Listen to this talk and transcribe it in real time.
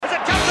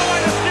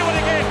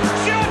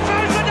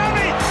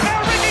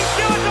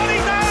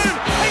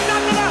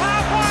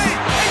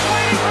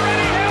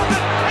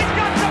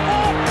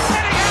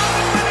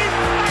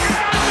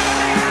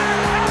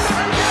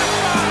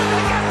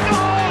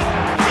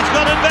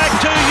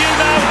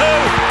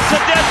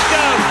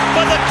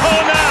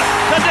corner.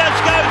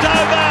 Tedesco's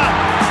over.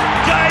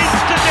 James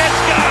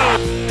Tedesco.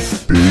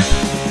 Big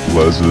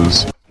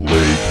Les's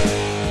League.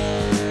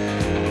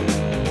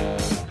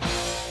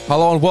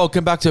 Hello and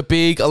welcome back to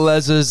Big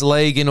Les's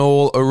League and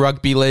all a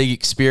rugby league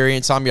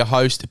experience. I'm your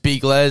host,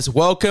 Big Les.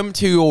 Welcome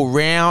to your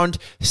round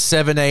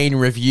 17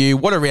 review.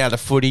 What a round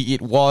of footy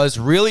it was.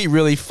 Really,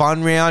 really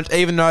fun round.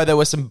 Even though there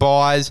were some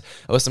buys,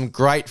 there was some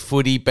great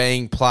footy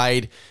being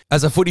played.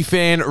 As a footy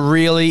fan,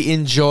 really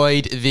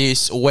enjoyed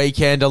this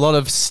weekend. A lot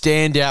of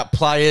standout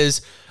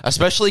players,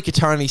 especially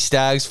Kotoni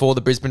Staggs for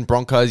the Brisbane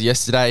Broncos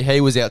yesterday. He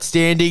was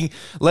outstanding.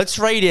 Let's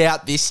read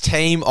out this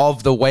team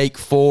of the week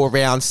for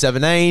round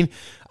 17.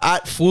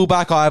 At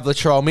fullback, I have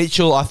Latrell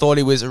Mitchell. I thought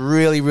he was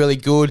really, really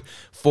good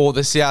for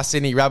the South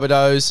Sydney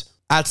Rabbitohs.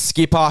 At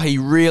skipper, he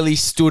really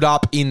stood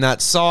up in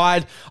that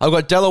side. I've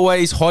got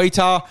Delouise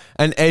Hoeter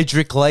and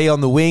Edric Lee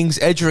on the wings.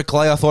 Edric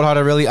Lee, I thought, had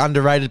a really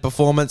underrated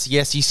performance.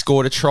 Yes, he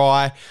scored a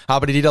try,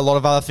 but he did a lot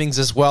of other things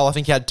as well. I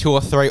think he had 2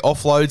 or 3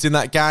 offloads in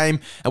that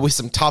game, and with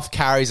some tough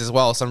carries as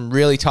well. Some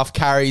really tough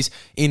carries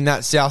in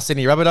that South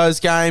Sydney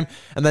Rabbitohs game.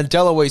 And then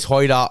Delouise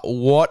Hoeter,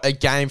 what a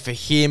game for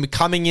him.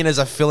 Coming in as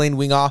a fill-in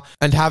winger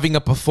and having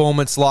a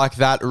performance like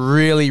that.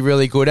 Really,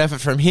 really good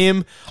effort from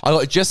him. I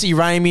got Jesse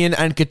Ramian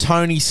and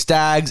Kotoni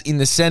Staggs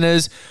in the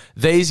centres.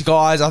 These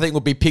guys, I think,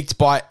 will be picked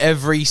by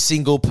every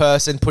single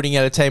person putting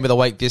out a team of the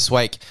week this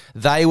week.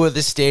 They were the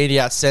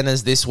standout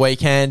centres this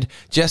weekend.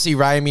 Jesse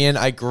Ramian,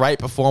 a great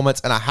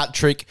performance and a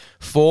hat-trick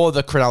for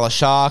the Cronulla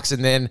Sharks.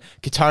 And then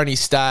Kotoni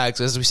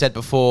Staggs, as we said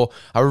before,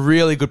 a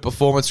really good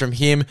performance from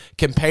him,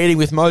 competing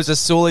with Moses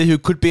Suli, who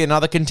could be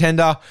another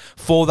contender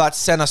for that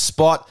centre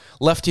spot.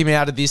 Left him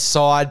out of this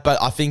side, but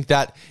I think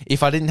that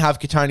if I didn't have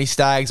Kotoni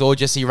Staggs or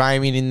Jesse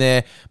Ramian in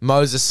there,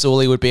 Moses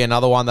Suli would be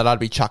another one that I'd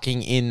be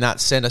chucking in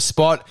that centre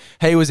spot.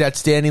 He was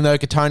outstanding though,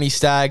 Kotoni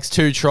Staggs,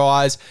 2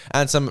 tries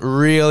and some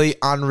really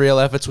unreal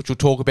efforts, which we'll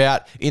talk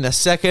about in a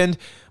second.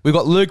 We've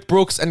got Luke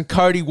Brooks and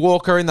Cody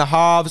Walker in the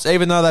halves.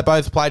 Even though they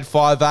both played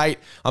 5'8",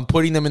 I'm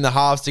putting them in the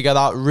halves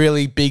together.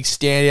 Really big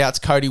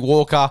standouts. Cody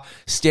Walker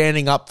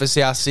standing up for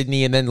South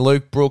Sydney, and then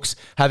Luke Brooks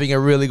having a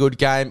really good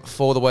game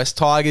for the West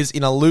Tigers.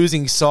 In a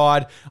losing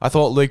side, I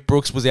thought Luke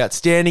Brooks was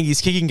outstanding.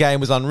 His kicking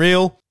game was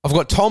unreal. I've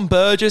got Tom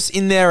Burgess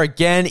in there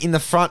again in the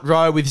front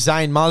row with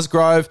Zane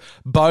Musgrove.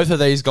 Both of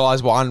these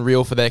guys were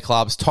unreal for their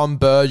clubs. Tom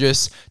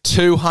Burgess,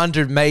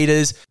 200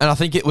 metres, and I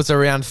think it was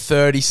around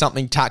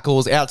 30-something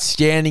tackles.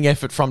 Outstanding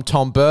effort from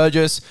Tom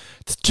Burgess.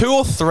 2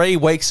 or 3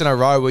 weeks in a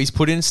row where he's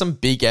put in some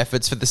big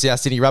efforts for the South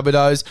Sydney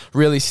Rabbitohs,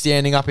 really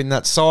standing up in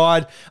that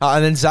side.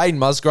 And then Zane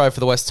Musgrove for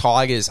the West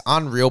Tigers.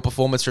 Unreal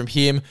performance from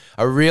him.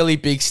 A really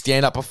big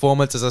stand-up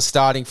performance as a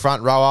starting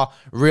front rower.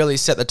 Really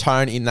set the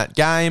tone in that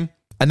game.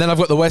 And then I've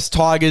got the West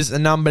Tigers, the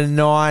number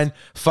 9,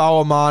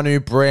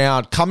 Fa'amanu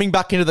Brown, coming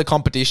back into the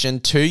competition,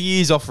 2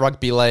 years off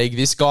rugby league.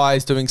 This guy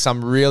is doing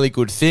some really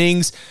good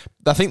things.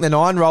 I think the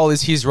 9 role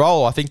is his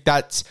role. I think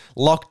that's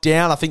locked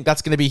down. I think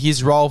that's going to be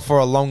his role for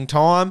a long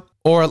time,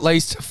 or at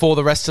least for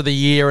the rest of the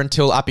year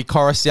until Api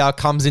Koroisau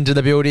comes into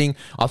the building.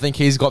 I think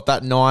he's got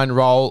that 9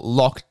 role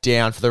locked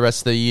down for the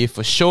rest of the year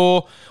for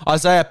sure.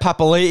 Isaiah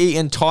Papali'i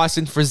and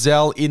Tyson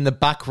Frizzell in the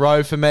back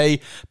row for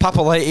me.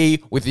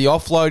 Papali'i with the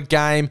offload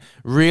game,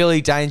 really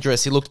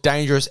dangerous. He looked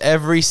dangerous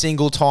every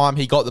single time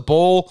he got the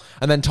ball.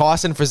 And then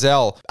Tyson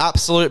Frizzell,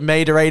 absolute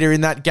meter eater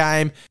in that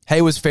game.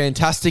 He was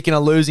fantastic in a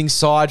losing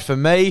side for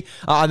me.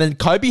 And then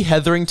Kobe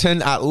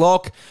Hetherington at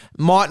lock.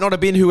 Might not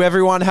have been who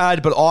everyone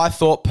had, but I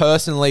thought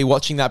personally,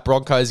 watching that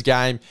Broncos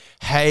game,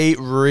 he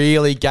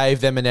really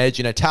gave them an edge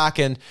in attack.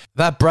 And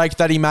that break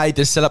that he made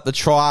to set up the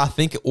try, I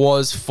think it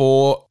was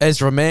for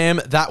Ezra Mam,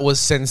 that was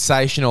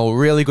sensational.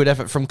 Really good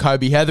effort from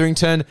Kobe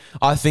Hetherington.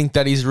 I think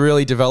that he's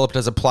really developed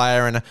as a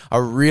player and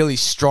a really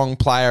strong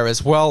player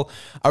as well.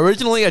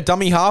 Originally a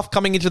dummy half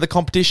coming into the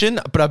competition,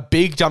 but a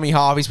big dummy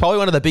half. He's probably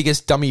one of the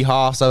biggest dummy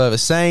halves I've ever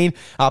seen,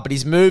 but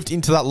he's moved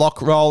into that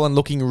lock role and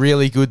looking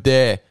really good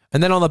there.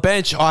 And then on the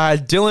bench, I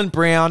had Dylan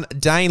Brown,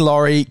 Dane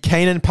Laurie,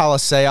 Keenan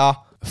Palasia,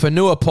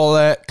 Fanua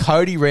Pole,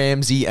 Cody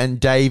Ramsey, and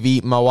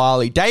Davey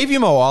Moali. Davey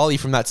Moali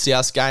from that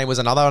South game was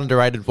another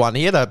underrated one.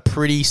 He had a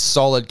pretty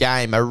solid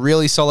game, a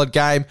really solid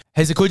game.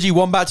 He's a Coogee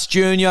Wombats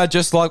junior,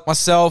 just like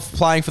myself,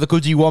 playing for the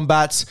Coogee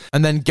Wombats,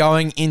 and then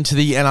going into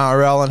the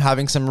NRL and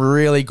having some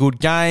really good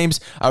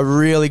games. A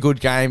really good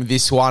game,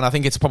 this one. I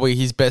think it's probably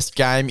his best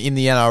game in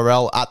the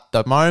NRL at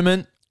the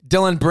moment.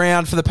 Dylan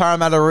Brown for the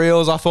Parramatta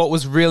Eels I thought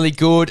was really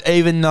good,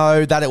 even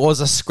though that it was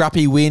a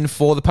scrappy win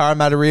for the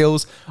Parramatta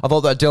Eels. I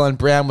thought that Dylan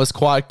Brown was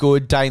quite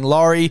good. Dane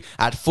Laurie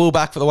at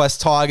fullback for the West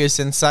Tigers,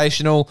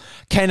 sensational.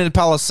 Keenan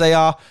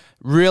Palasia,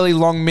 really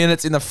long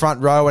minutes in the front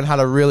row and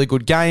had a really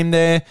good game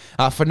there.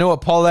 Fanua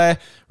Pole,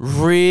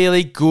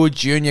 really good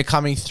junior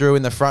coming through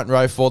in the front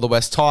row for the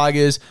West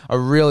Tigers. A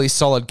really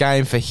solid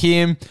game for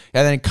him.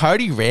 And then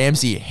Cody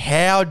Ramsey,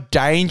 how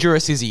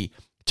dangerous is he?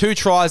 2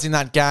 tries in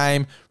that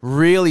game.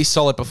 Really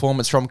solid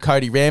performance from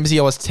Cody Ramsey.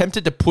 I was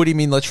tempted to put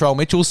him in Latrell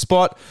Mitchell's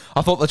spot.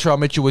 I thought Latrell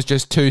Mitchell was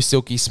just too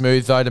silky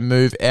smooth, though, to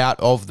move out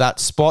of that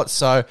spot.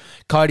 So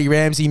Cody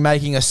Ramsey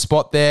making a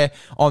spot there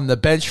on the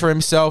bench for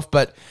himself,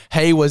 but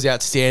he was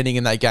outstanding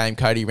in that game,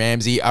 Cody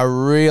Ramsey. A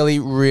really,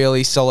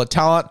 really solid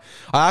talent.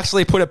 I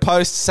actually put a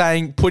post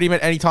saying put him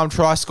at anytime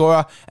try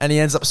scorer, and he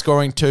ends up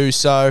scoring 2.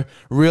 So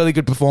really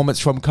good performance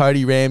from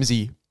Cody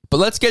Ramsey. But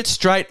let's get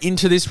straight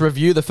into this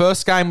review. The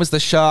first game was the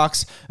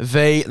Sharks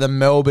v. the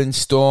Melbourne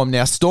Storm.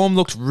 Now, Storm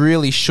looked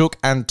really shook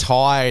and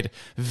tired.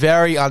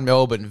 Very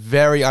un-Melbourne.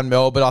 Very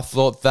un-Melbourne. I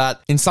thought that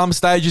in some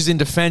stages in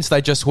defence,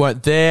 they just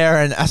weren't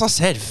there. And as I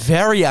said,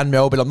 very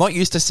un-Melbourne. I'm not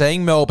used to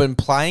seeing Melbourne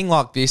playing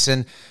like this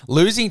and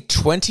losing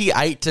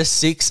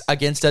 28-6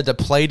 against a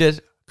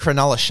depleted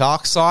Cronulla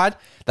Sharks side.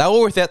 They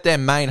were without their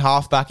main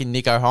halfback in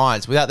Nicho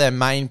Hynes, without their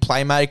main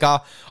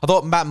playmaker. I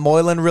thought Matt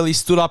Moylan really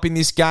stood up in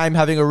this game,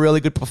 having a really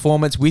good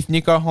performance with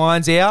Nicho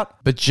Hynes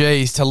out. But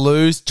geez, to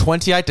lose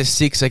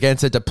 28-6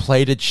 against a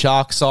depleted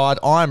Shark side,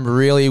 I'm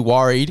really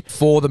worried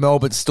for the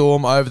Melbourne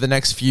Storm over the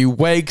next few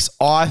weeks.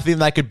 I think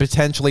they could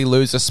potentially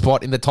lose a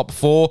spot in the top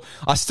 4.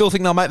 I still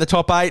think they'll make the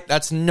top 8.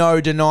 That's no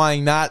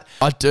denying that.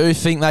 I do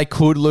think they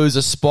could lose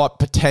a spot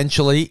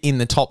potentially in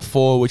the top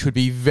 4, which would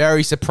be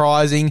very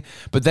surprising.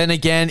 But then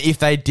again, if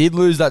they did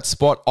lose that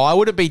spot, I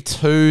wouldn't be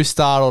too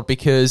startled,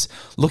 because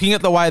looking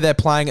at the way they're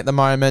playing at the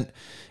moment,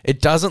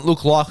 it doesn't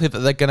look likely that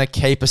they're going to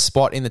keep a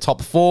spot in the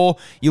top 4.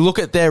 You look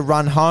at their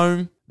run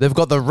home, they've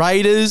got the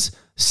Raiders,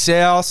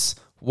 Souths,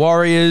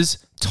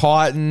 Warriors,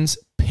 Titans,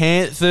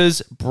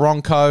 Panthers,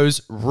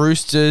 Broncos,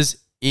 Roosters,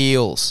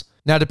 Eels.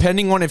 Now,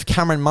 depending on if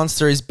Cameron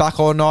Munster is back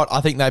or not, I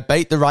think they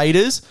beat the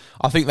Raiders.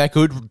 I think they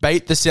could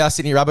beat the South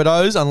Sydney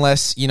Rabbitohs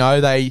unless,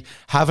 they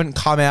haven't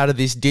come out of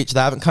this ditch. They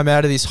haven't come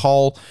out of this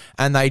hole,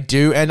 and they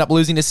do end up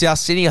losing to South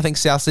Sydney. I think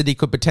South Sydney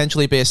could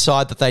potentially be a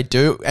side that they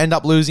do end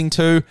up losing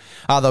to.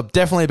 They'll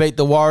definitely beat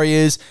the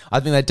Warriors. I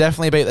think they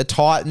definitely beat the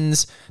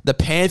Titans. The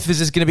Panthers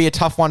is going to be a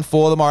tough one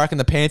for them. I reckon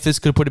the Panthers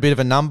could put a bit of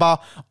a number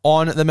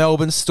on the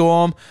Melbourne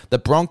Storm. The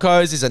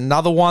Broncos is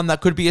another one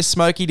that could be a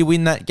smoky to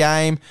win that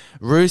game.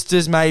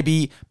 Roosters maybe.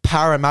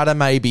 Parramatta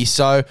maybe.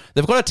 So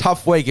they've got a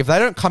tough week. If they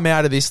don't come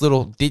out of this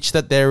little ditch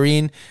that they're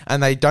in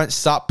and they don't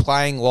start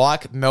playing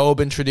like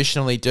Melbourne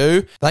traditionally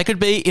do, they could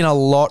be in a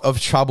lot of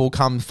trouble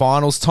come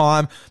finals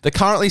time. They're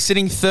currently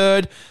sitting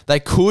 3rd. They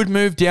could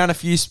move down a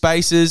few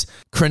spaces.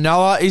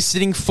 Cronulla is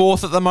sitting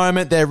 4th at the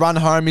moment. Their run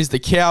home is the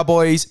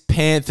Cowboys,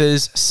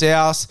 Panthers,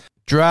 Souths,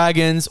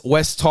 Dragons,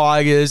 West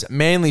Tigers,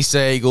 Manly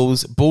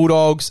Seagulls,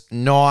 Bulldogs,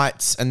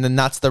 Knights, and then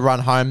that's the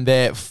run home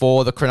there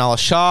for the Cronulla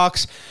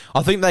Sharks.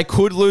 I think they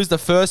could lose the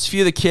first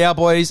few, the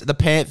Cowboys, the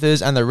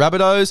Panthers, and the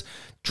Rabbitohs.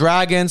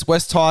 Dragons,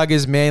 West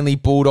Tigers, Manly,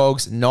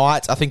 Bulldogs,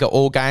 Knights, I think are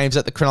all games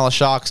that the Cronulla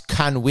Sharks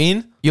can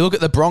win. You look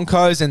at the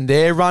Broncos and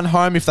their run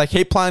home. If they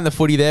keep playing the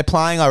footy they're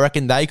playing, I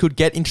reckon they could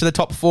get into the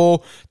top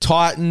 4.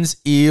 Titans,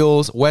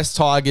 Eels, West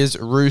Tigers,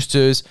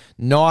 Roosters,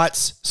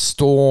 Knights,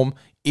 Storm,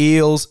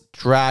 Eels,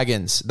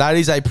 Dragons. That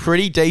is a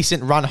pretty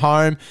decent run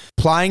home.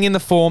 Playing in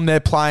the form they're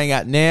playing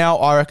at now,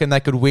 I reckon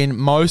they could win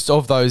most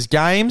of those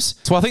games.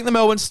 So I think the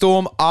Melbourne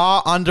Storm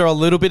are under a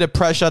little bit of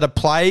pressure to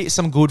play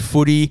some good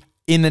footy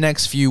in the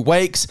next few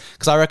weeks,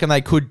 because I reckon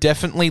they could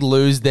definitely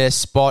lose their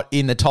spot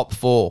in the top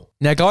 4.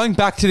 Now, going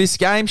back to this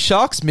game,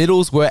 Sharks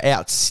middles were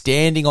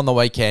outstanding on the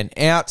weekend.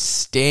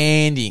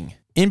 Outstanding.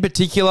 In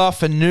particular,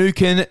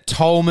 Finucane,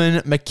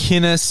 Tolman,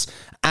 McInnes,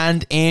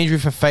 and Andrew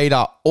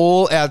Fafita,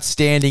 all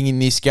outstanding in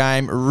this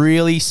game.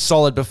 Really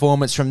solid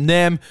performance from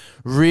them.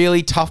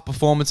 Really tough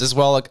performance as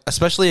well,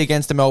 especially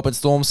against the Melbourne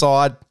Storm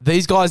side.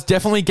 These guys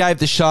definitely gave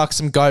the Sharks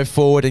some go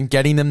forward and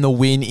getting them the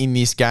win in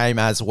this game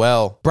as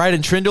well.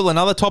 Braden Trindle,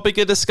 another topic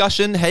of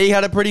discussion. He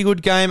had a pretty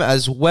good game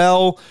as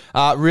well.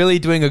 Really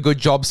doing a good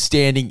job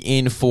standing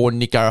in for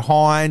Nicho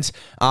Hynes.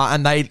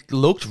 And they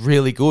looked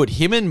really good.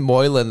 Him and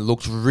Moylan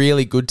looked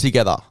really good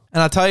together.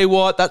 And I tell you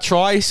what, that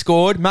try he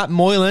scored, Matt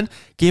Moylan,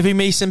 giving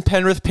me some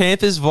Penrith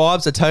Panthers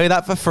vibes. I tell you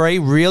that for free.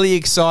 Really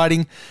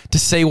exciting to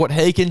see what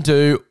he can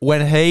do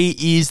when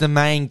he is the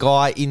main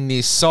guy in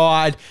this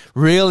side.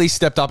 Really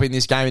stepped up in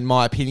this game, in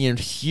my opinion.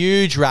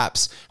 Huge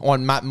raps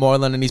on Matt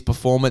Moylan and his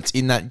performance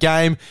in that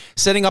game.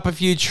 Setting up a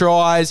few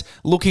tries,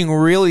 looking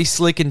really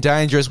slick and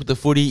dangerous with the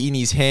footy in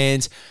his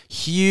hands.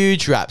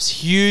 Huge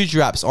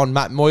raps on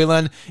Matt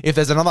Moylan. If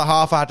there's another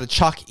half I had to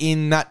chuck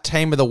in that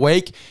team of the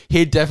week,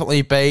 he'd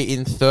definitely be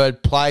in third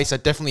place. I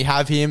definitely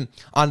have him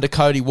under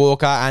Cody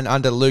Walker and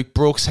under Luke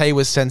Brooks. He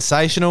was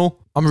sensational.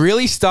 I'm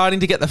really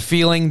starting to get the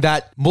feeling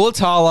that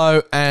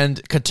Mulatalo and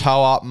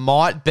Katoa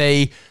might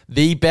be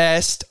the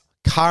best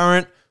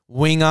current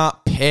winger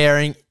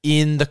pairing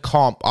in the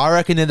comp. I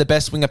reckon they're the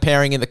best winger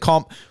pairing in the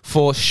comp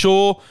for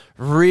sure.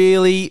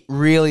 Really,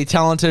 really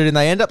talented, and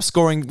they end up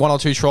scoring 1 or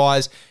 2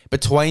 tries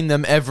between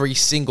them every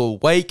single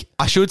week.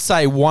 I should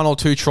say 1 or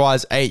 2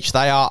 tries each.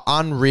 They are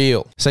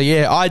unreal. So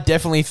yeah, I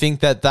definitely think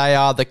that they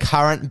are the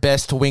current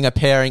best winger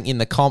pairing in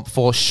the comp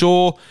for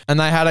sure. And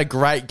they had a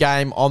great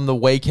game on the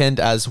weekend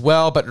as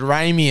well. But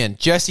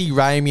Jesse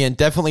Ramian,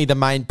 definitely the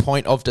main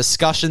point of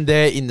discussion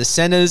there in the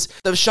centers.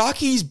 The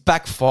Sharkies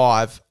back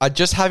 5 are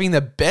just having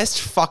the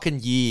best fucking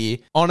year.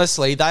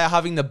 Honestly, they are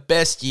having the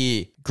best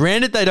year.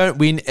 Granted, they don't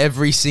win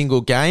every single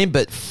game,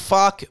 but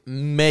fuck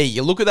me.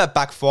 You look at that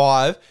back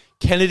 5.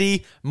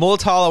 Kennedy,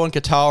 Mulatalo and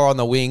Katoa on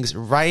the wings,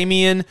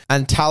 Ramian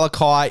and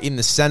Talakai in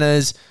the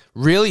centers.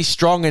 Really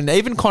strong, and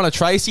even Connor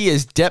Tracy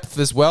has depth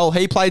as well.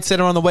 He played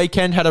center on the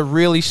weekend, had a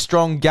really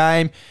strong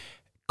game.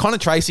 Connor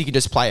Tracy can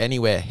just play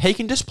anywhere. He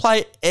can just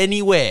play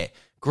anywhere.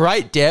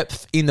 Great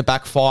depth in the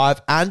back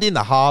 5 and in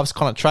the halves,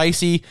 Connor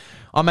Tracy.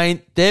 I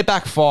mean, their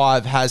back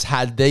 5 has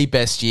had the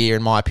best year,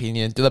 in my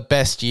opinion. The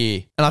best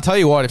year. And I'll tell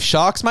you what, if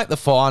Sharks make the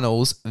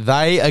finals,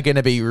 they are going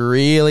to be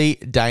really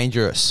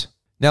dangerous.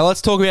 Now,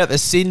 let's talk about the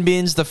sin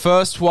bins. The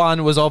first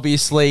one was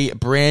obviously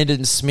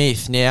Brandon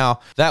Smith. Now,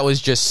 that was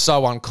just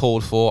so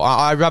uncalled for.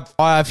 I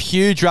have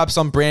huge raps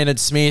on Brandon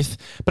Smith,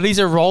 but he's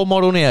a role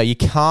model now. You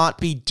can't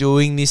be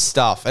doing this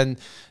stuff. And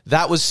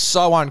that was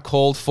so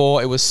uncalled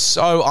for. It was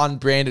so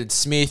un-Brandon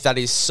Smith. That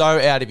is so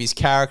out of his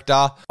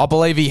character. I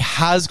believe he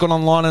has gone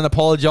online and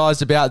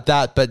apologised about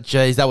that, but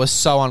geez, that was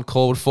so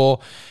uncalled for.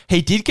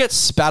 He did get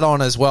spat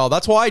on as well.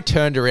 That's why I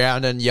turned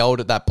around and yelled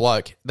at that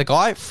bloke. The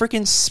guy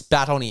freaking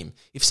spat on him.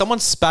 If someone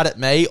spat at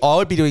me, I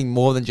would be doing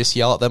more than just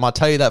yell at them. I'll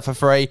tell you that for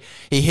free.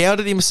 He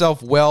handled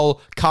himself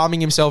well,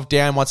 calming himself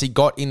down once he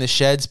got in the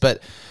sheds,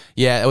 but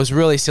yeah, it was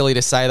really silly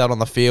to say that on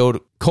the field.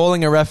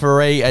 Calling a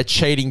referee a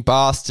cheating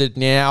bastard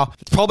now.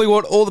 It's probably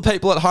what all the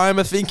people at home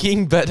are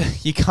thinking,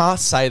 but you can't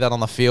say that on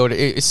the field.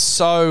 It is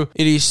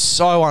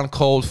so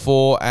uncalled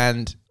for.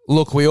 And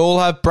look, we all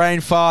have brain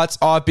farts.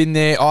 I've been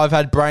there. I've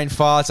had brain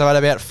farts. I've had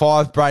about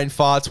 5 brain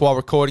farts while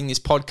recording this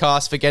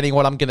podcast, forgetting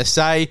what I'm going to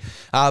say.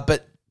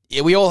 But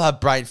yeah, we all have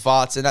brain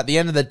farts, and at the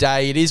end of the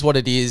day, it is what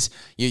it is.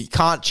 You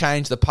can't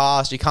change the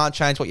past. You can't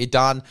change what you've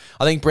done.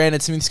 I think Brandon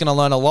Smith's going to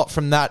learn a lot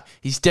from that.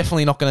 He's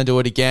definitely not going to do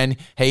it again.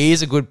 He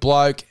is a good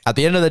bloke. At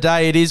the end of the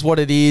day, it is what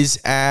it is,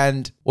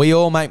 and we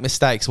all make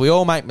mistakes.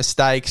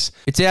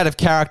 It's out of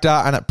character,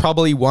 and it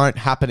probably won't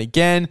happen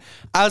again.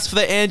 As for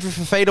the Andrew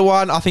Fafita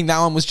one, I think that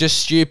one was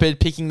just stupid,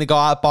 picking the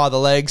guy up by the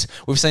legs.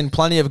 We've seen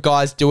plenty of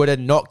guys do it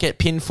and not get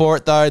pinned for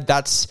it, though.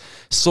 That's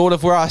sort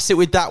of where I sit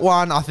with that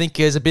one. I think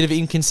there's a bit of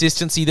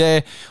inconsistency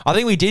there. I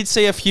think we did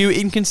see a few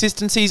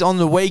inconsistencies on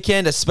the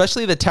weekend,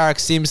 especially the Tarek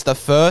Sims, the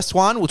first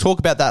one. We'll talk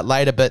about that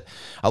later, but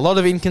a lot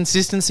of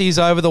inconsistencies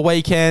over the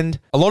weekend.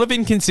 A lot of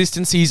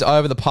inconsistencies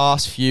over the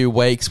past few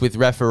weeks with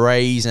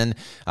referees and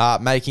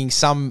making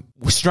some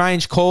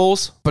strange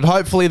calls, but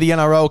hopefully the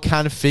NRL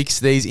can fix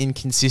these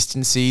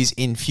inconsistencies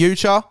in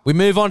future. We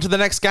move on to the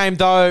next game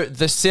though.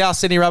 The South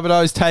Sydney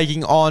Rabbitohs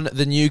taking on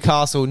the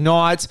Newcastle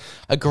Knights.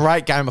 A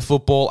great game of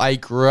football.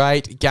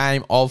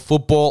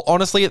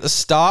 Honestly, at the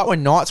start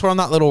when Knights were on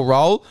that little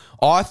roll,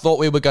 I thought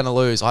we were going to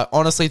lose. I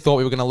honestly thought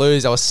we were going to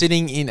lose. I was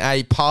sitting in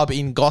a pub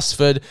in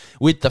Gosford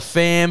with the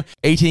fam,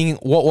 eating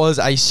what was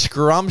a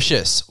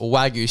scrumptious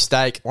Wagyu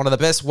steak. One of the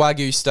best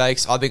Wagyu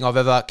steaks I think I've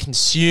ever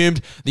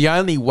consumed. The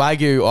only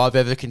Wagyu I've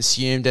ever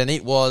consumed, and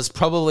it was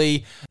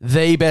probably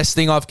the best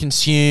thing I've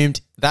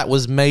consumed that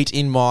was meat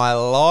in my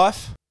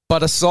life.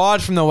 But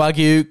aside from the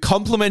Wagyu,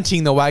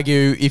 complementing the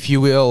Wagyu, if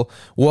you will,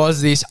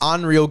 was this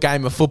unreal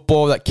game of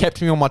football that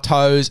kept me on my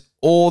toes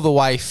all the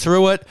way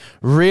through it.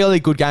 Really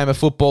good game of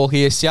football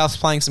here. South's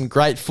playing some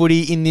great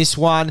footy in this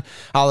one.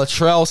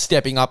 Latrell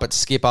stepping up at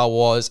skipper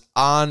was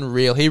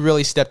unreal. He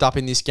really stepped up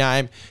in this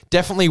game.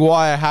 Definitely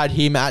why I had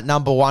him at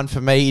number 1 for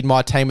me in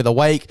my team of the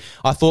week.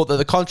 I thought that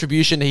the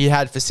contribution he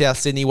had for South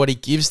Sydney, what he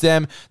gives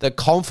them, the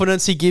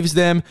confidence he gives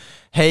them,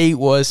 he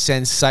was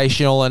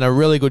sensational, and a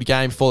really good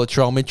game for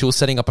Latrell Mitchell,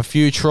 setting up a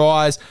few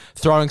tries,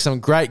 throwing some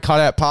great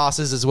cutout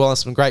passes as well as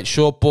some great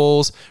short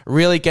balls,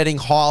 really getting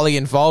highly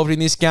involved in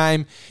this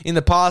game. In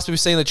the past, we've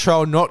seen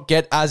Latrell not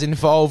get as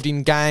involved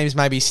in games,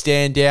 maybe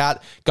stand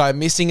out, go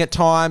missing at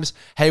times.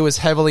 He was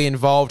heavily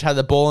involved, had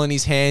the ball in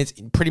his hands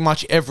in pretty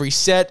much every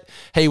set.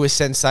 He was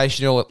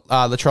sensational,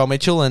 Latrell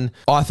Mitchell, and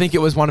I think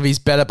it was one of his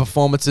better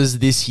performances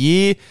this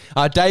year.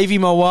 Davey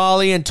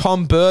Mawali and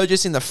Tom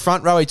Burgess in the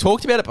front row, we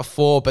talked about it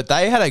before, but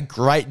they had a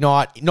great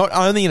night, not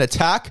only in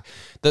attack,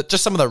 that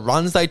just some of the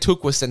runs they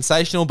took were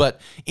sensational, but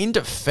in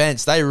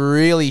defense, they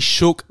really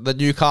shook the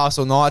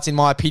Newcastle Knights, in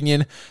my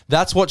opinion.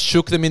 That's what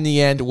shook them in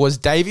the end, was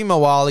Davey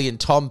Mawali and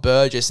Tom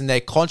Burgess and their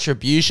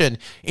contribution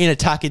in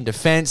attack and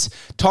defense.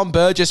 Tom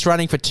Burgess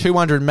running for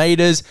 200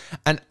 metres,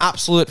 an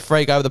absolute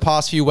freak. Over the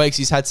past few weeks,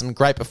 he's had some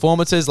great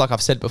performances, like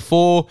I've said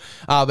before,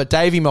 but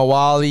Davey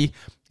Mawali,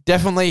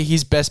 definitely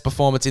his best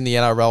performance in the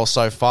NRL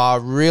so far.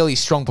 Really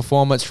strong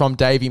performance from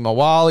Davey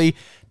Mawali.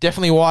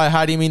 Definitely why I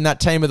had him in that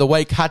team of the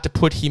week. Had to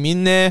put him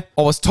in there.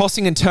 I was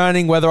tossing and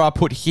turning whether I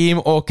put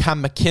him or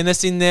Cam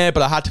McInnes in there,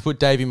 but I had to put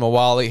Davey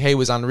Mawali. He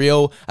was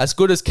unreal. As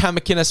good as Cam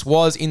McInnes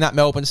was in that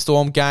Melbourne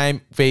Storm game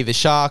via the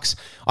Sharks,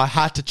 I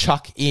had to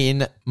chuck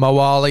in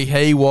Mawali.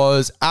 He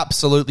was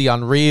absolutely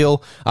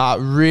unreal.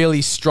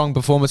 Really strong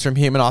performance from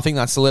him, and I think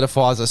that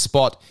solidifies a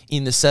spot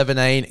in the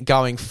 17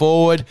 going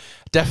forward.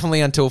 Definitely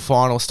until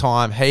finals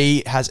time.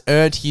 He has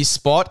earned his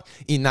spot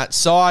in that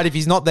side. If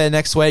he's not there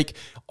next week,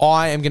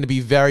 I am going to be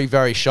very,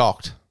 very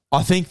shocked.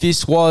 I think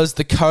this was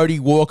the Cody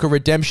Walker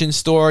redemption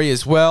story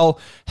as well.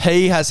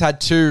 He has had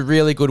 2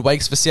 really good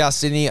weeks for South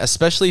Sydney,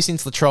 especially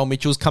since Latrell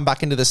Mitchell's come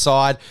back into the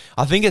side.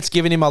 I think it's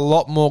given him a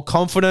lot more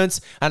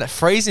confidence and it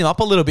frees him up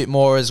a little bit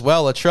more as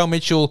well. Latrell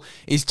Mitchell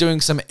is doing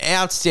some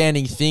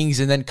outstanding things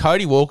and then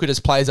Cody Walker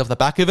just plays off the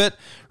back of it.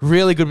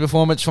 Really good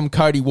performance from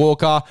Cody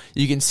Walker.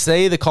 You can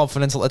see the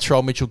confidence that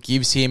Latrell Mitchell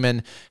gives him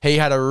and he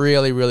had a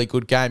really, really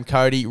good game,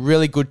 Cody.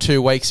 Really good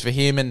 2 weeks for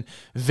him and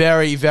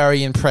very,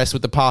 very impressed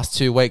with the past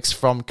 2 weeks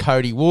from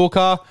Cody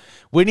Walker.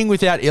 Winning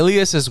without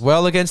Ilias as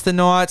well against the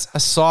Knights, a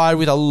side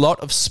with a lot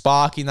of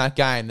spark in that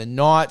game. The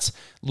Knights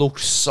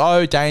looked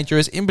so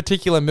dangerous, in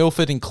particular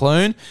Milford and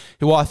Clune,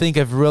 who I think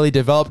have really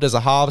developed as a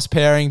halves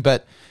pairing,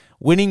 but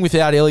winning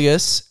without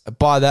Ilias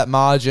by that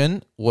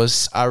margin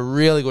was a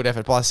really good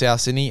effort by South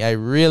Sydney, a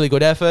really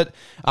good effort.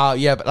 But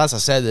as I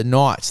said, the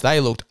Knights, they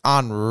looked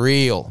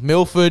unreal.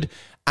 Milford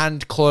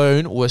and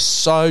Clune were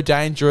so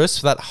dangerous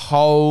for that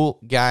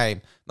whole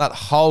game.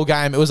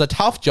 It was a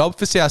tough job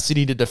for South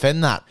Sydney to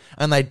defend that,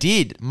 and they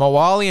did.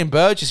 Mawali and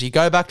Burgess, you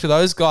go back to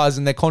those guys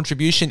and their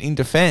contribution in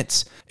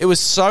defence. It was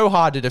so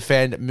hard to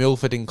defend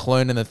Milford and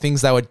Clune and the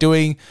things they were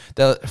doing,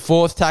 the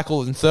 4th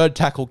tackle and 3rd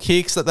tackle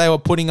kicks that they were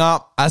putting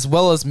up, as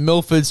well as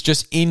Milford's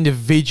just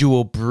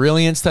individual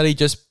brilliance that he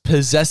just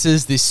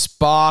possesses, this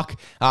spark.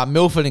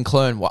 Milford and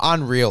Clune were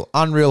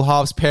unreal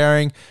halves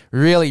pairing.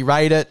 Really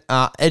rate it.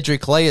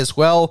 Edric Lee as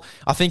well.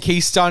 I think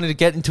he's starting to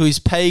get into his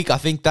peak. I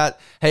think that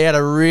he had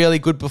a really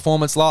good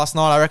performance last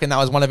night. I reckon that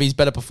was one of his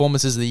better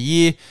performances of the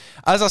year.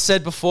 As I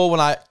said before when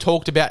I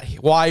talked about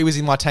why he was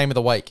in my team of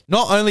the week,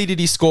 not only did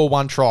he score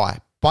 1 try,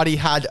 but he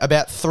had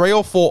about 3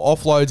 or 4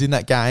 offloads in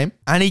that game,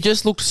 and he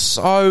just looked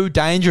so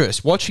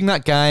dangerous. Watching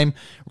that game,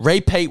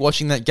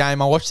 watching that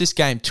game, I watched this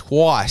game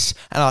twice,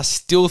 and I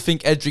still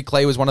think Edric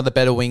Lee was one of the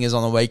better wingers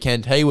on the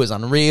weekend. He was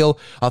unreal.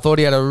 I thought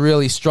he had a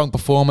really strong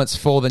performance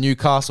for the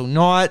Newcastle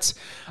Knights.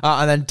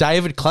 And then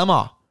David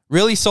Klemmer,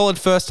 really solid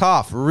first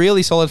half.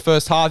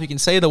 You can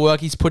see the work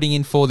he's putting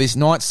in for this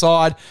Knights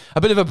side. A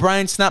bit of a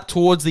brain snap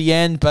towards the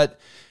end, but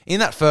in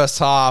that first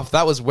half,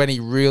 that was when he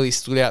really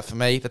stood out for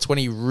me. That's when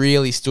he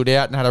really stood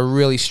out and had a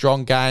really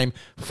strong game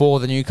for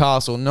the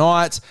Newcastle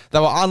Knights. They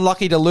were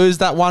unlucky to lose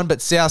that one,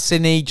 but South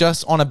Sydney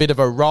just on a bit of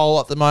a roll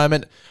at the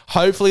moment.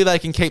 Hopefully they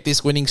can keep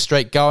this winning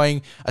streak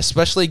going,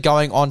 especially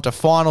going on to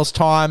finals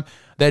time.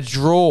 Their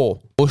draw,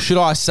 or should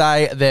I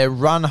say their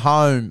run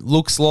home,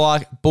 looks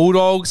like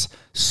Bulldogs,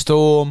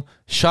 Storm,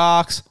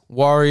 Sharks,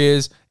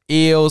 Warriors,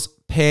 Eels,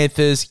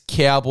 Panthers,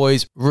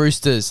 Cowboys,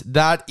 Roosters.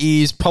 That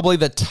is probably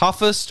the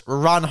toughest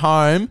run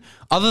home,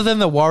 other than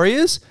the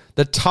Warriors,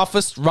 the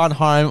toughest run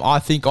home I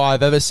think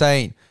I've ever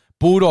seen.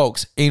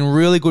 Bulldogs in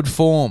really good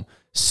form.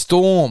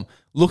 Storm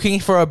looking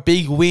for a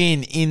big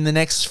win in the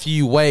next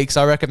few weeks.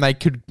 I reckon they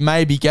could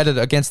maybe get it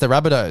against the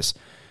Rabbitohs.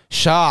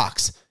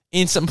 Sharks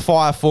in some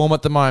fire form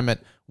at the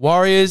moment.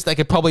 Warriors, they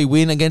could probably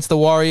win against the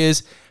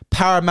Warriors.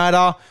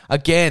 Parramatta,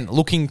 again,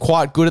 looking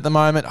quite good at the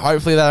moment.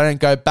 Hopefully they don't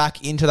go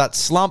back into that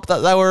slump that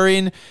they were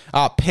in.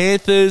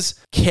 Panthers,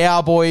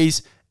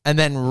 Cowboys, and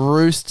then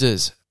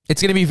Roosters.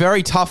 It's going to be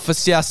very tough for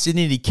South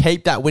Sydney to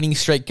keep that winning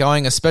streak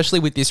going, especially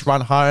with this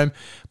run home.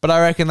 But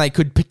I reckon they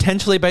could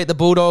potentially beat the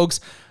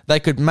Bulldogs. They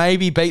could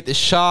maybe beat the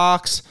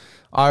Sharks.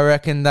 I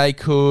reckon they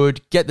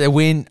could get their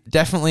win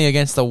definitely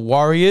against the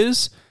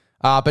Warriors.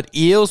 But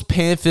Eels,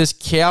 Panthers,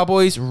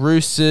 Cowboys,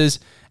 Roosters,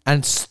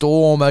 and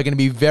Storm are going to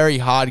be very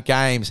hard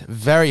games for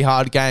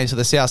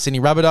the South Sydney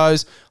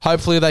Rabbitohs.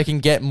 Hopefully they can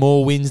get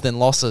more wins than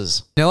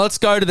losses. Now let's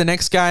go to the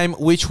next game,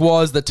 which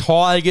was the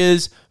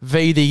Tigers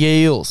v the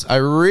Eels.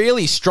 A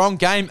really strong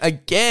game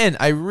again,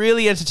 a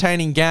really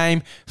entertaining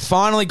game.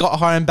 Finally got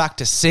home back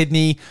to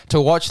Sydney to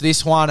watch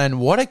this one,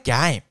 and what a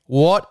game.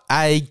 What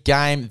a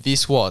game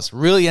this was.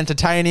 Really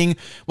entertaining.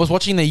 Was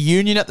watching the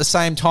Union at the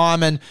same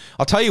time, and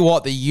I'll tell you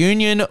what, the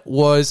Union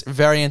was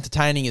very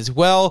entertaining as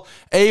well,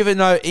 even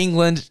though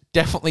England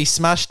definitely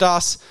smashed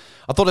us.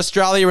 I thought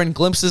Australia in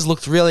glimpses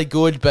looked really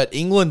good, but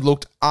England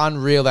looked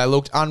unreal. They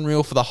looked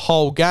unreal for the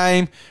whole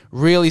game.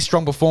 Really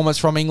strong performance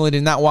from England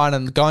in that one,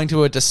 and going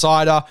to a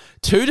decider.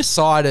 Two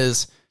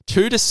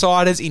 2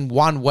 deciders in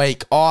 1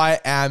 week. I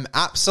am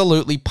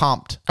absolutely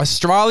pumped.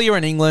 Australia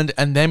and England,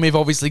 and then we've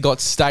obviously got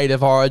State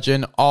of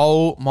Origin.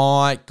 Oh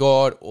my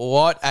God,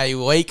 what a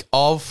week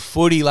of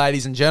footy,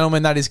 ladies and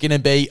gentlemen. That is going to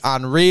be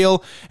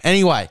unreal.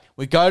 Anyway,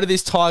 we go to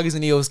this Tigers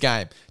and Eels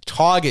game.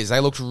 Tigers, they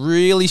looked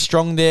really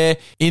strong there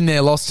in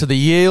their loss to the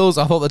Eels.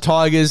 I thought the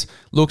Tigers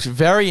looked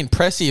very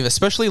impressive,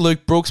 especially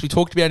Luke Brooks. We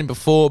talked about him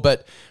before,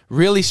 but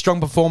really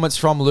strong performance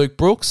from Luke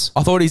Brooks.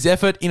 I thought his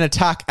effort in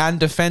attack and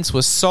defense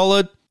was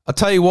solid. I'll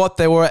tell you what,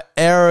 there were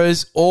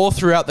errors all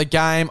throughout the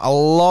game. A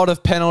lot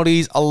of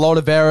penalties, a lot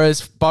of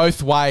errors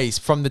both ways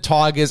from the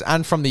Tigers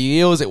and from the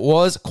Eels. It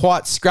was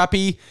quite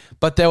scrappy,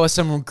 but there were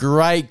some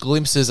great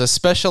glimpses,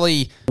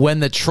 especially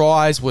when the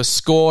tries were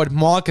scored.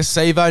 Mike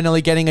Acevo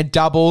nearly getting a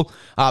double.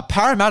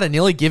 Parramatta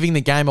nearly giving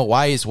the game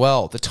away as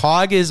well. The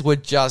Tigers were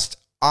just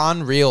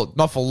unreal.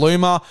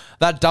 Nofaluma,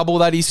 that double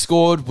that he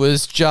scored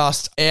was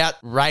just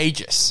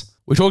outrageous.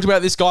 We talked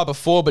about this guy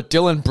before, but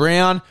Dylan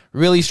Brown,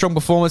 really strong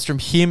performance from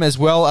him as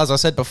well. As I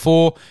said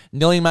before,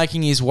 nearly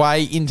making his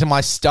way into my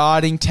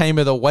starting team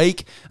of the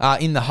week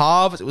in the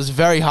halves. It was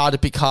very hard to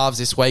pick halves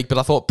this week, but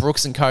I thought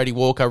Brooks and Cody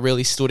Walker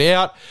really stood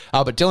out.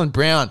 But Dylan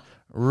Brown,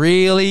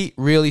 really,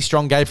 really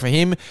strong game for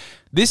him.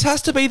 This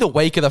has to be the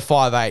week of the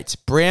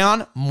 5'8".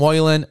 Brown,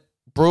 Moylan,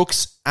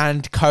 Brooks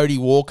and Cody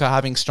Walker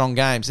having strong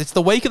games. It's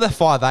the week of the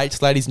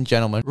 5'8", ladies and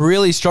gentlemen.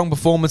 Really strong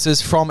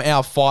performances from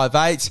our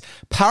 5'8".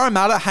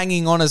 Parramatta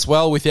hanging on as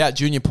well without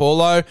Junior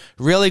Paulo.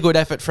 Really good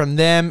effort from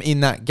them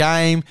in that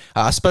game,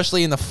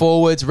 especially in the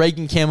forwards.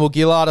 Regan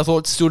Campbell-Gillard, I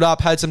thought, stood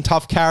up, had some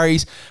tough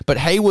carries, but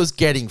he was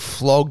getting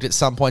flogged at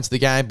some points of the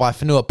game by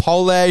Fanua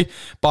Pole,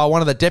 by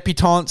one of the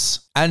debutants,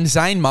 and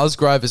Zane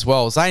Musgrove as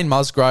well. Zane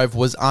Musgrove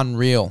was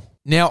unreal.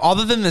 Now,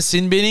 other than the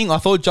sin binning, I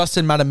thought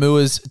Justin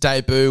Matamua's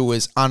debut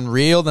was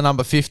unreal, the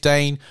number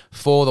 15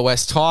 for the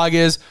West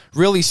Tigers.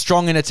 Really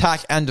strong in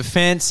attack and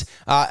defense.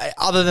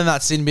 Other than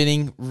that sin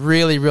binning,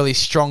 really, really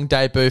strong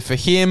debut for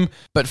him.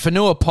 But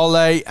Fanua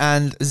Pole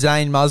and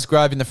Zane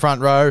Musgrove in the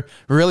front row,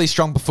 really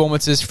strong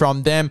performances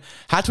from them.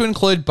 Had to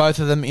include both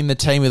of them in the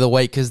team of the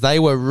week because they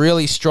were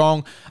really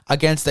strong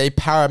against a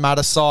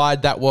Parramatta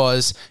side that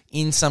was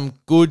in some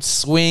good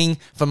swing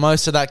for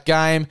most of that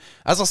game.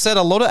 As I said,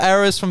 a lot of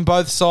errors from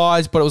both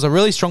sides, but it was a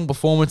really strong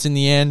performance in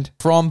the end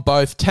from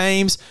both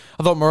teams.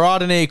 I thought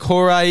Murata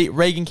Niukore,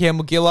 Regan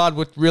Campbell-Gillard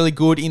were really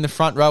good in the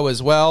front row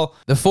as well.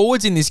 The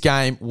forwards in this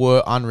game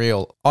were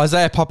unreal.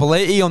 Isaiah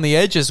Papali'i on the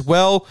edge as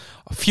well.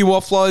 A few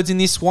offloads in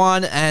this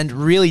one and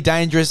really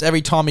dangerous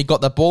every time he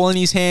got the ball in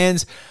his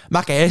hands.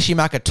 Makaeshi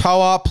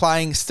Makatoa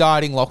playing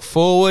starting lock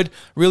forward.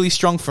 Really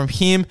strong from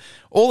him.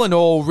 All in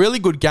all, really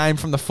good game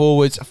from the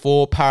forwards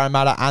for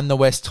Parramatta and the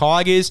West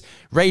Tigers.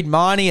 Reid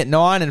Marnie at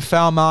 9 and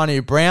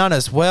Falmanu Brown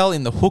as well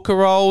in the hooker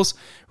roles.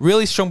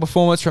 Really strong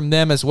performance from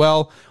them as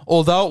well.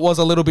 Although it was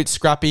a little bit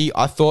scrappy,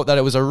 I thought that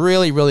it was a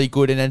really, really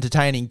good and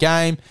entertaining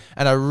game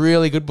and a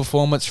really good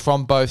performance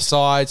from both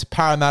sides.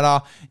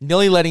 Parramatta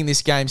nearly letting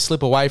this game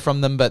slip away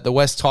from them, but the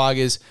West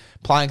Tigers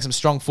playing some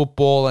strong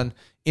football, and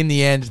in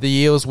the end, the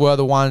Eels were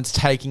the ones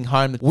taking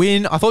home the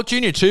win. I thought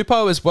Junior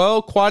Tupou as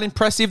well, quite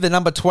impressive. The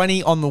number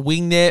 20 on the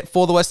wing there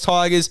for the West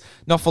Tigers.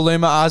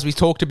 Nofaluma, as we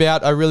talked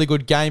about, a really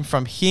good game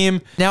from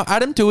him. Now,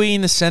 Adam Doueihi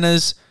in the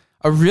centres,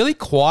 a really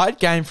quiet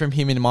game from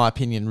him, in my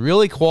opinion.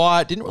 Really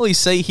quiet. Didn't really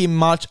see him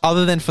much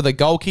other than for the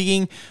goal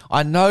kicking.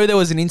 I know there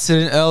was an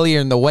incident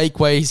earlier in the week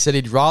where he said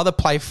he'd rather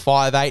play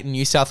 5'8" in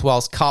New South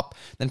Wales Cup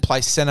than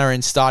play centre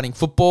in starting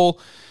football.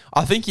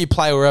 I think you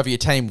play wherever your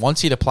team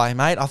wants you to play,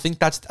 mate. I think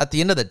that's at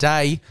the end of the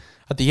day,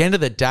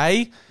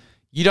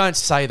 you don't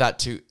say that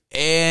to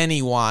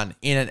anyone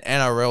in an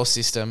NRL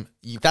system.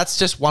 That's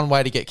just one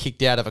way to get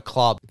kicked out of a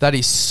club. That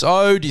is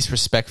so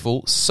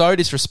disrespectful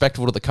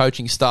to the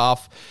coaching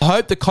staff. I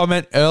hope the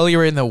comment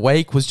earlier in the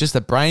week was just a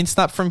brain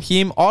snap from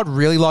him. I'd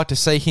really like to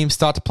see him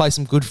start to play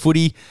some good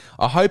footy.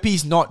 I hope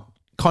he's not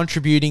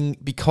contributing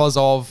because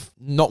of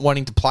not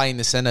wanting to play in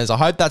the centres. I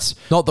hope that's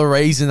not the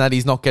reason that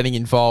he's not getting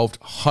involved.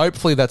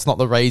 Hopefully that's not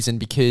the reason,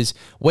 because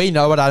we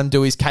know what Adam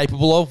Doueihi is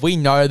capable of. We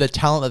know the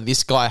talent that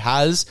this guy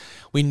has.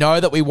 We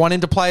know that we want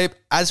him to play,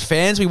 as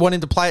fans, we want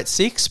him to play at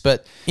 6,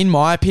 but in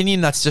my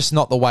opinion, that's just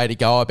not the way to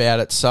go about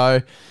it.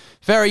 So,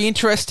 very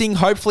interesting.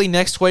 Hopefully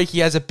next week he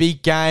has a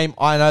big game.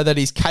 I know that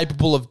he's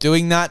capable of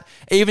doing that.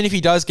 Even if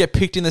he does get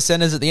picked in the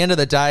centres at the end of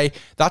the day,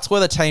 that's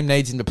where the team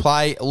needs him to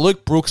play.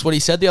 Luke Brooks, what he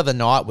said the other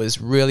night was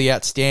really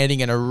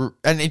outstanding, and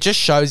it just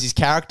shows his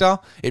character.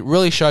 It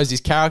really shows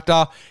his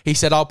character. He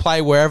said, I'll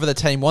play wherever the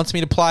team wants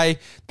me to play.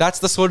 That's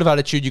the sort of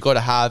attitude you've got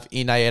to have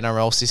in a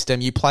NRL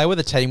system. You play where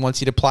the team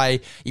wants you to play,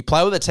 you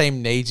play where the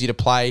team needs you to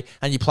play,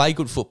 and you play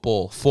good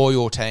football for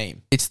your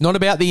team. It's not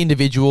about the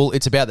individual,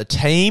 it's about the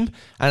team,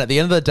 and at the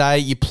end of the day,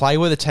 you play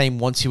where the team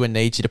wants you and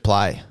needs you to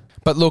play.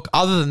 But look,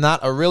 other than that,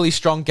 a really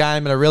strong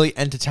game and a really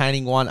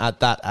entertaining one at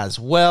that as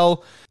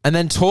well. And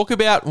then talk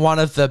about one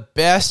of the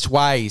best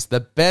ways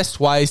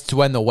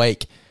to end the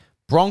week.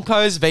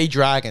 Broncos v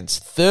Dragons.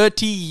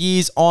 30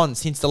 years on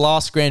since the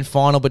last grand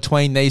final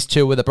between these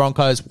two, where the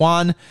Broncos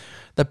won.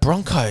 The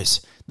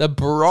Broncos The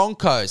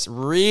Broncos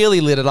really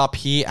lit it up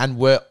here and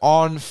were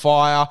on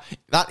fire.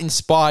 That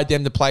inspired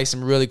them to play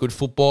some really good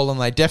football,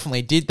 and they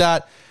definitely did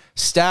that.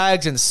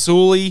 Staggs and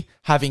Sully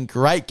having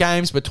great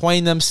games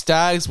between them.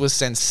 Staggs was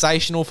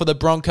sensational for the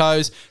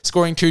Broncos,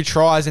 scoring 2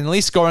 tries and at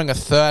least scoring a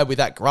third with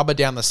that grubber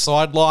down the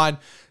sideline.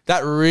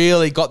 That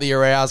really got the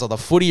arousal. The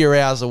footy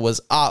arousal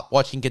was up,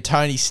 watching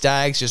Kotoni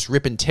Staggs just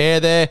rip and tear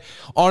there.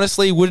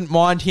 Honestly, wouldn't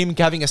mind him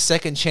having a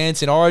second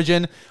chance in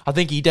Origin. I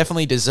think he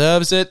definitely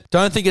deserves it.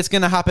 Don't think it's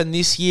going to happen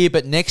this year,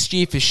 but next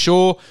year for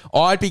sure.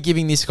 I'd be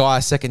giving this guy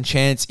a second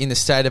chance in the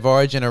State of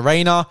Origin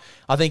arena.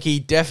 I think he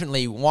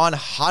definitely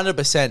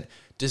 100%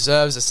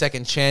 deserves a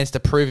second chance to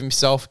prove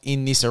himself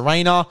in this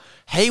arena.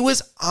 He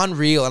was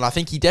unreal, and I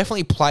think he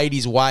definitely played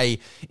his way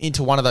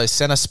into one of those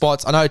centre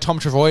spots. I know Tom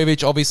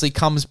Trbojevic obviously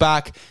comes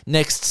back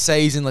next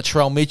season.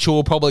 Latrell Mitchell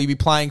will probably be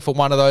playing for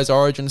one of those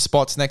Origin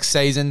spots next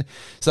season,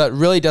 so it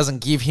really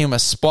doesn't give him a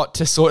spot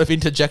to sort of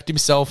interject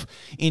himself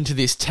into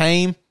this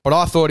team. But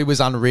I thought he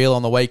was unreal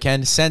on the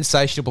weekend.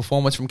 Sensational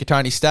performance from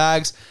Kotoni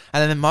Staggs.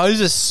 And then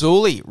Moses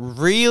Sully,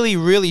 really,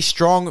 really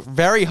strong,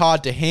 very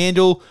hard to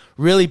handle.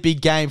 Really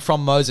big game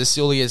from Moses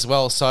Sully as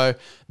well. So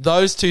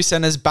those two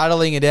centers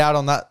battling it out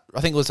on that, I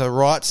think it was the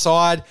right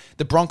side,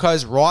 the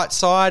Broncos' right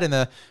side and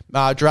the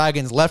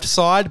Dragons' left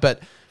side.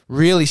 But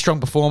really strong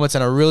performance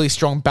and a really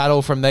strong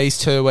battle from these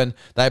two, and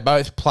they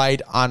both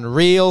played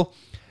unreal.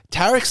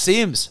 Tarek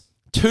Sims,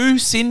 2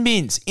 sin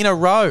bins in a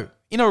row.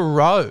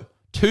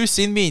 2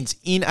 sin bins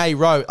in a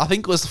row. I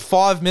think it was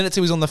 5 minutes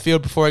he was on the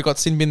field before he got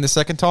sin bin the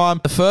second time.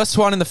 The first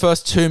one in the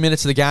first 2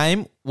 minutes of the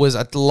game was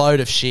a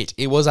load of shit.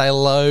 It was a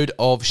load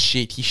of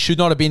shit. He should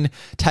not have been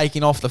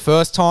taken off the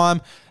first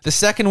time. The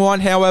second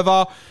one,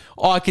 however,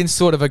 I can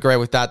sort of agree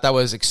with that. That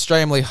was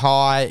extremely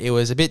high. It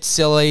was a bit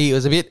silly. It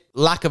was a bit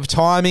lack of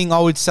timing, I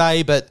would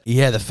say. But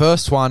yeah, the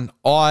first one,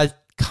 I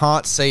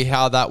can't see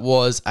how that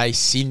was a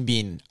sin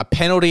bin. A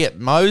penalty at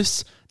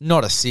most,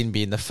 not a sin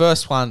bin. The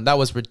first one, that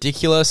was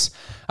ridiculous.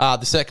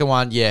 The second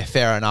one, yeah,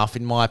 fair enough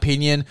in my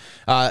opinion.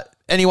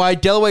 Anyway,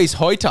 Deloise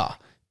Hoyter,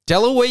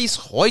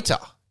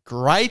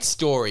 great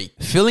story.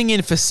 Filling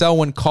in for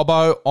Selwyn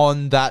Cobbo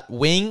on that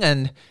wing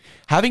and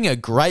having a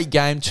great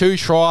game. 2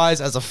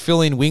 tries as a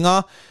fill-in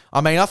winger.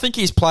 I mean, I think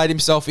he's played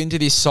himself into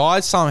this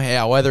side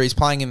somehow, whether he's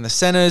playing in the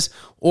centres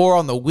or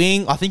on the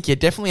wing. I think you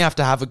definitely have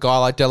to have a guy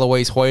like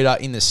Deloise Hoyter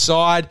in the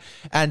side.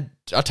 And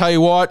I tell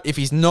you what, if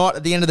he's not,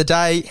 at the end of the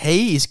day,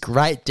 he is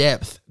great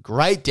depth.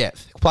 Great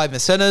depth. Can play in the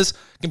centres,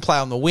 can play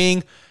on the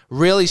wing.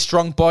 Really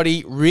strong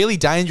body, really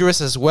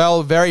dangerous as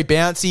well. Very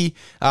bouncy,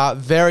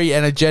 very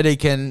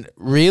energetic and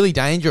really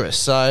dangerous.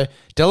 So,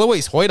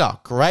 Deloise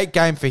Hoyter, great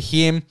game for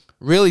him.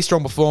 Really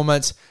strong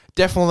performance.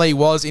 Definitely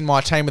was in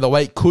my team of the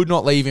week. Could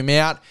not leave him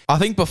out. I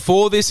think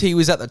before this, he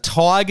was at the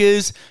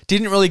Tigers.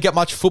 Didn't really get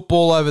much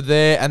football over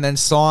there, and then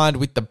signed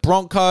with the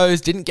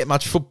Broncos. Didn't get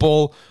much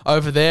football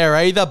over there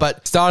either,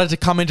 but started to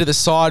come into the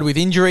side with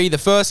injury. The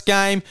first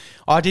game,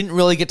 I didn't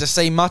really get to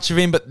see much of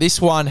him, but this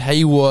one,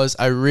 he was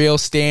a real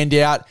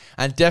standout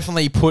and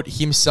definitely put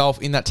himself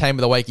in that team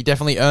of the week. He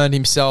definitely earned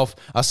himself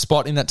a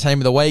spot in that team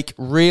of the week.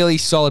 Really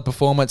solid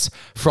performance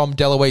from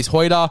Deloise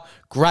Hoyter.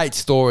 Great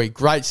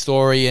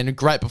story, and a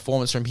great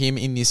performance from him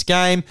in this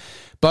game.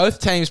 Both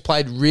teams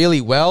played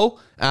really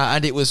well,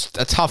 and it was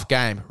a tough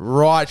game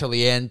right till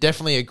the end.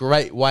 Definitely a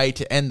great way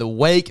to end the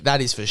week, that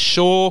is for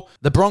sure.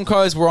 The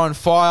Broncos were on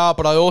fire,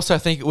 but I also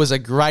think it was a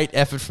great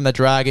effort from the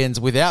Dragons.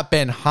 Without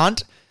Ben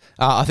Hunt,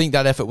 I think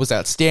that effort was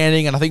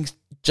outstanding, and I think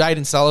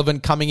Jaden Sullivan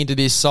coming into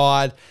this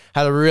side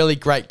had a really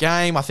great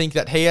game. I think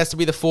that he has to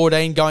be the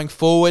 14 going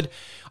forward.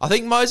 I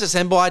think Moses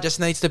Mbye just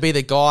needs to be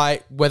the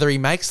guy, whether he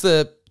makes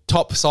the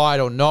top side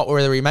or not, or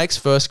whether he makes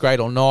first grade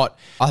or not.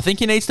 I think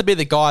he needs to be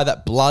the guy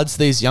that bloods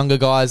these younger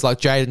guys like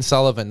Jaden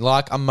Sullivan,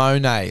 like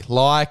Amone,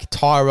 like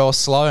Tyrell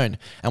Sloan.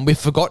 And we've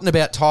forgotten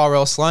about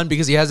Tyrell Sloan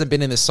because he hasn't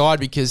been in the side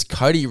because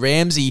Cody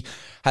Ramsey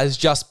has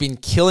just been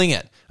killing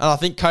it. And I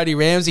think Cody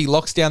Ramsey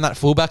locks down that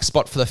fullback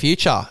spot for the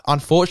future.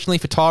 Unfortunately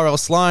for Tyrell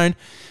Sloan,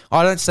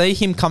 I don't see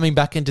him coming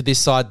back into this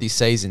side this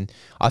season.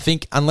 I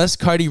think unless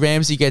Cody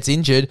Ramsey gets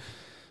injured,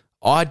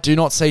 I do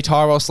not see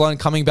Tyrell Sloan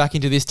coming back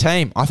into this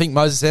team. I think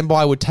Moses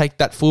Mbye would take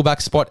that fullback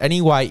spot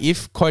anyway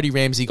if Cody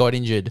Ramsey got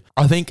injured.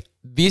 I think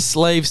this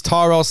leaves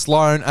Tyrell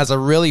Sloan as a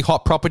really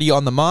hot property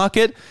on the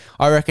market.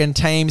 I reckon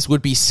teams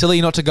would be silly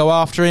not to go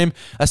after him,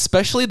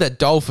 especially the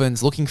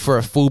Dolphins looking for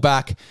a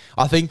fullback.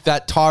 I think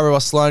that Tyrell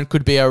Sloan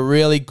could be a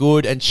really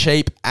good and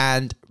cheap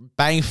and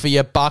bang for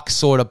your buck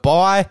sort of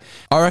buy.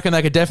 I reckon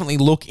they could definitely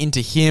look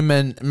into him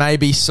and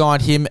maybe sign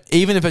him,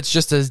 even if it's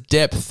just as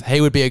depth.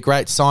 He would be a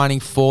great signing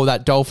for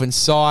that Dolphins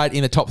side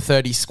in the top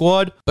 30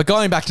 squad. But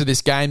going back to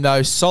this game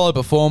though, solid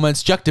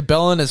performance. Jack de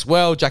Belin as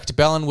well. Jack de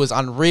Belin was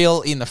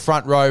unreal in the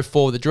front row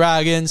for the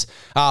Dragons,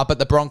 but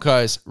the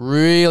Broncos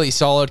really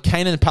solid.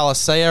 Keenan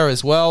Palasia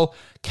as well.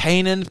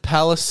 Keenan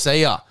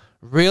Palasia.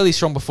 Really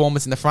strong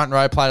performance in the front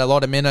row, played a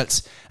lot of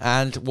minutes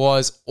and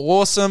was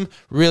awesome.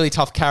 Really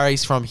tough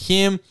carries from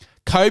him.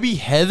 Kobe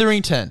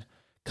Hetherington.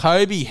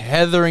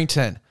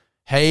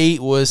 He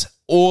was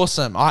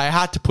awesome. I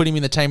had to put him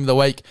in the team of the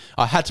week.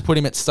 I had to put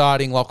him at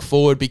starting lock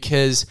forward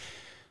because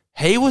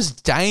he was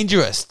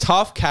dangerous.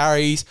 Tough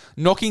carries,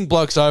 knocking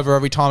blokes over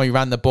every time he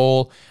ran the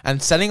ball,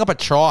 and setting up a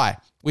try.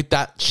 With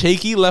that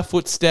cheeky left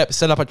foot step,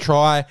 set up a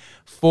try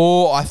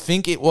for, I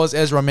think it was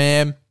Ezra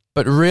Mam.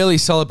 But really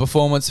solid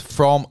performance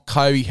from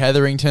Kobe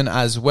Hetherington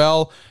as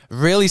well.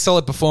 Really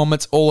solid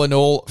performance all in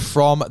all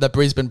from the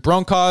Brisbane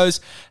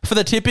Broncos. For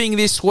the tipping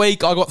this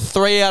week, I got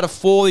 3 out of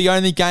 4. The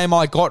only game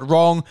I got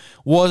wrong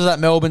was that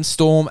Melbourne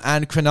Storm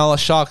and Cronulla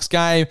Sharks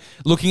game.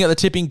 Looking at the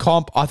tipping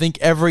comp, I think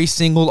every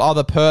single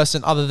other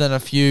person other than a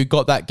few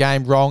got that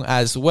game wrong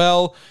as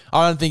well.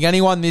 I don't think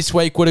anyone this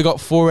week would have got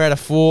 4 out of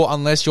 4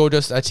 unless you're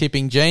just a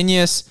tipping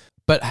genius.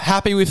 But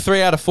happy with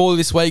 3 out of 4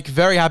 this week.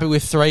 Very happy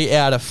with 3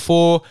 out of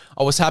 4.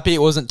 I was happy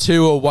it wasn't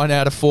 2 or 1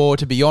 out of 4,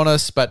 to be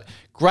honest. But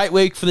great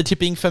week for the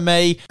tipping for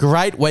me.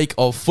 Great week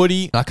of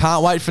footy. I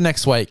can't wait for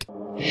next week.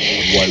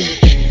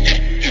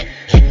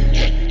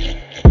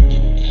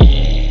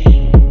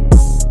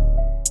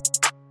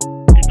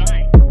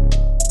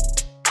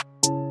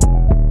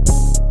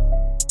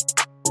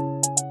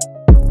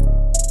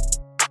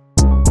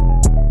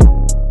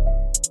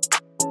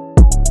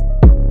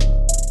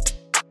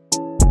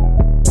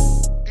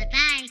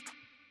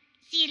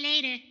 See you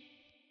later.